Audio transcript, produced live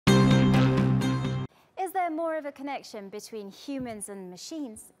there more of a connection between humans and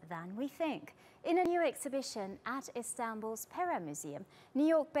machines than we think? In a new exhibition at Istanbul's Pera Museum, New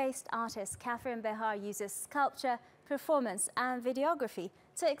York-based artist Katherine Behar uses sculpture, performance and videography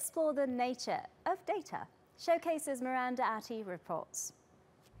to explore the nature of data. Showcases Miranda Atti reports.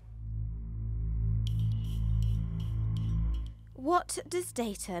 What does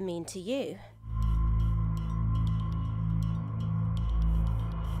data mean to you?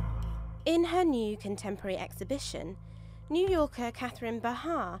 In her new contemporary exhibition, New Yorker Katherine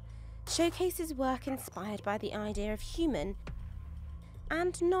Behar showcases work inspired by the idea of human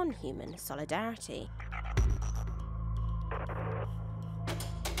and non-human solidarity.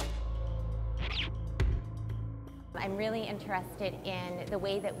 I'm really interested in the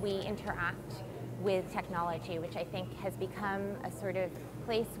way that we interact with technology, which I think has become a sort of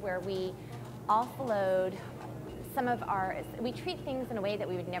place where we offload we treat things in a way that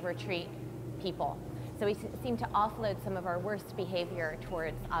we would never treat people. So we seem to offload some of our worst behavior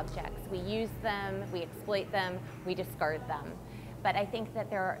towards objects. We use them, we exploit them, we discard them. But I think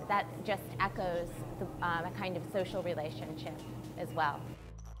that that just echoes a kind of social relationship as well.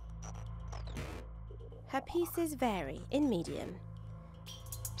 Her pieces vary in medium.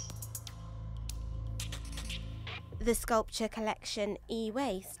 The sculpture collection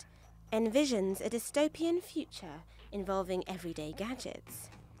E-Waste envisions a dystopian future involving everyday gadgets.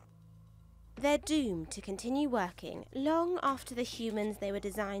 They're doomed to continue working long after the humans they were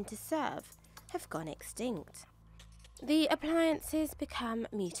designed to serve have gone extinct. The appliances become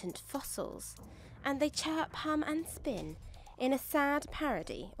mutant fossils, and they chirp, hum and spin in a sad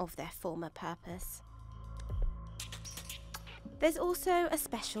parody of their former purpose. There's also a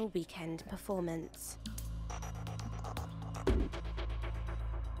special weekend performance.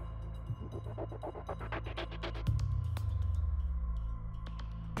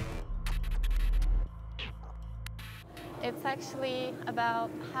 It's actually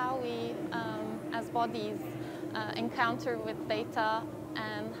about how we, as bodies, encounter with data,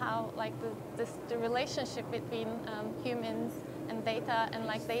 and how the relationship between humans and data, and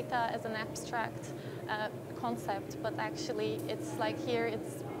data as an abstract concept, but actually it's here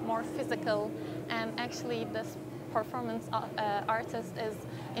it's more physical, and actually this performance artist is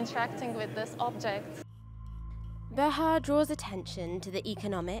interacting with this object. Behar draws attention to the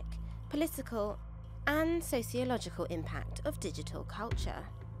economic, political and sociological impact of digital culture.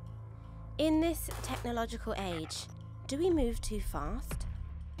 In this technological age, do we move too fast?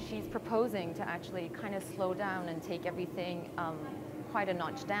 She's proposing to actually kind of slow down and take everything quite a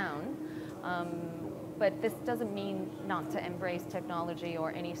notch down. But this doesn't mean not to embrace technology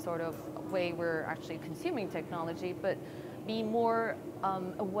or any sort of way we're actually consuming technology, but be more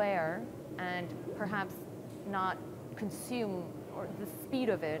aware and perhaps not consume or the speed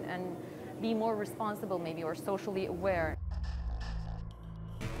of it, and be more responsible maybe, or socially aware.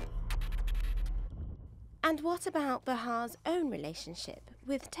 And what about Behar's own relationship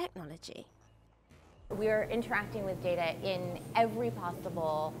with technology? We're interacting with data in every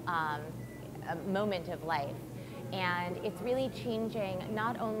possible moment of life. And it's really changing,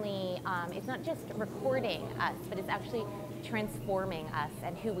 not only, it's not just recording us, but it's actually transforming us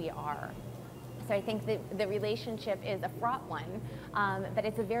and who we are. So I think that the relationship is a fraught one, but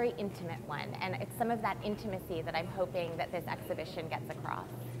it's a very intimate one. And it's some of that intimacy that I'm hoping that this exhibition gets across.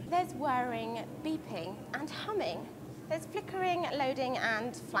 There's whirring, beeping and humming. There's flickering, loading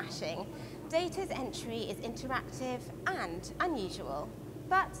and flashing. Data's entry is interactive and unusual.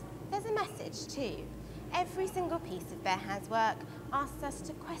 But there's a message too. Every single piece of Behar's work asks us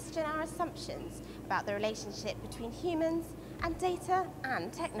to question our assumptions about the relationship between humans and data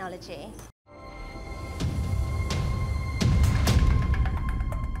and technology.